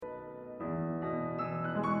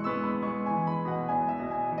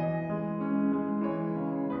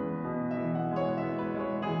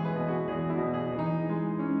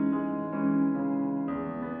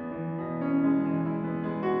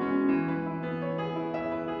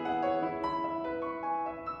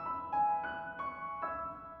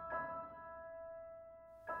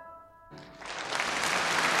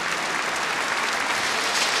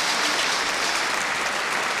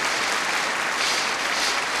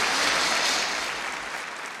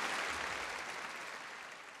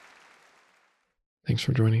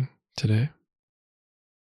Thanks for joining today.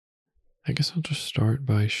 I guess I'll just start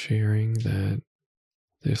by sharing that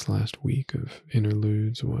this last week of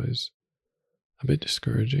interludes was a bit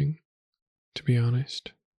discouraging, to be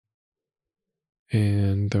honest.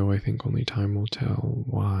 And though I think only time will tell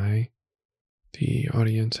why the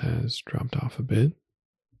audience has dropped off a bit,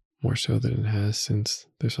 more so than it has since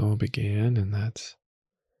this all began, and that's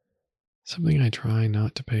something I try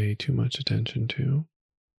not to pay too much attention to,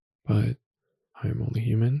 but I'm only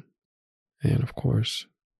human. And of course,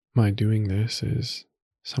 my doing this is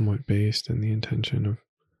somewhat based in the intention of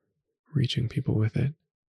reaching people with it.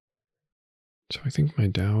 So I think my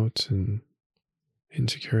doubts and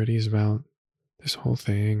insecurities about this whole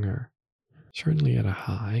thing are certainly at a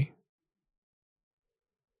high.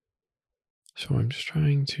 So I'm just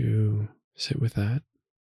trying to sit with that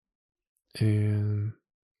and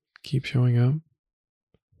keep showing up,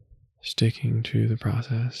 sticking to the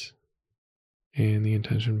process and the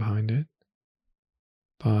intention behind it.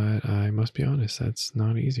 But I must be honest, that's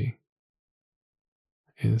not easy.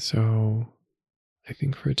 And so I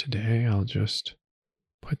think for today, I'll just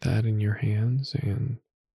put that in your hands and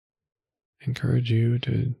encourage you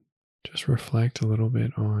to just reflect a little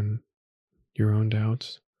bit on your own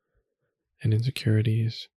doubts and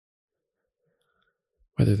insecurities,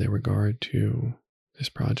 whether they regard to this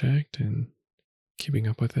project and keeping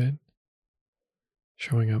up with it,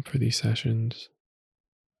 showing up for these sessions,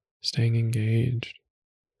 staying engaged,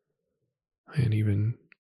 and even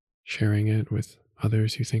sharing it with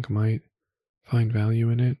others you think might find value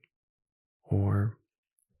in it, or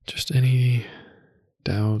just any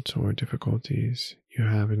doubts or difficulties you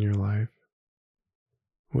have in your life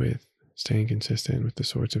with staying consistent with the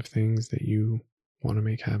sorts of things that you want to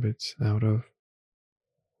make habits out of,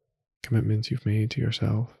 commitments you've made to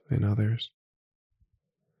yourself and others.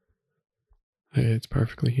 It's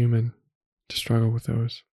perfectly human to struggle with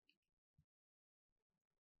those.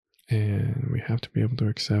 And we have to be able to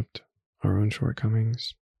accept our own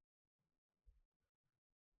shortcomings,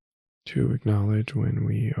 to acknowledge when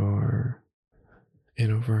we are in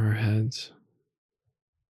over our heads,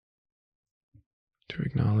 to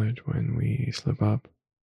acknowledge when we slip up,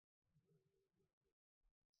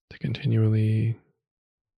 to continually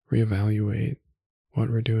reevaluate what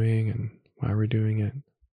we're doing and why we're doing it.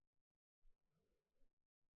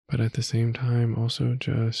 But at the same time, also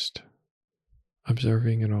just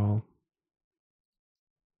observing it all,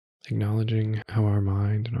 acknowledging how our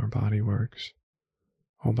mind and our body works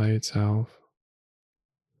all by itself.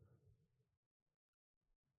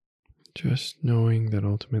 Just knowing that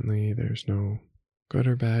ultimately there's no good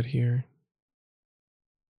or bad here.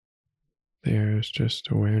 There's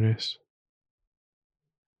just awareness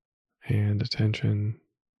and attention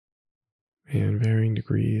and varying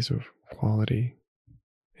degrees of quality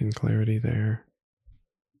and clarity there.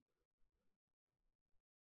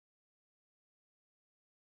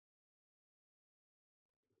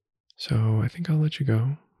 So I think I'll let you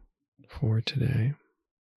go for today.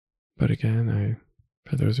 But again,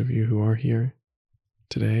 for those of you who are here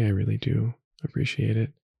today, I really do appreciate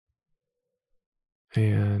it.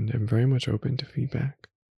 And I'm very much open to feedback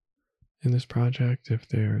in this project. If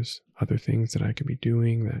there's other things that I could be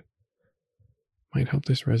doing that might help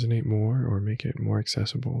this resonate more or make it more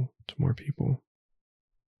accessible to more people.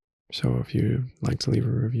 So if you'd like to leave a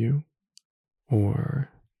review or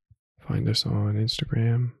find us on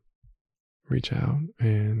Instagram, reach out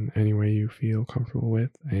in any way you feel comfortable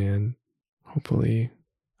with, and hopefully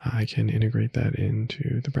I can integrate that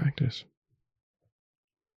into the practice.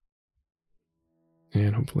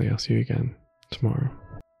 And hopefully I'll see you again tomorrow.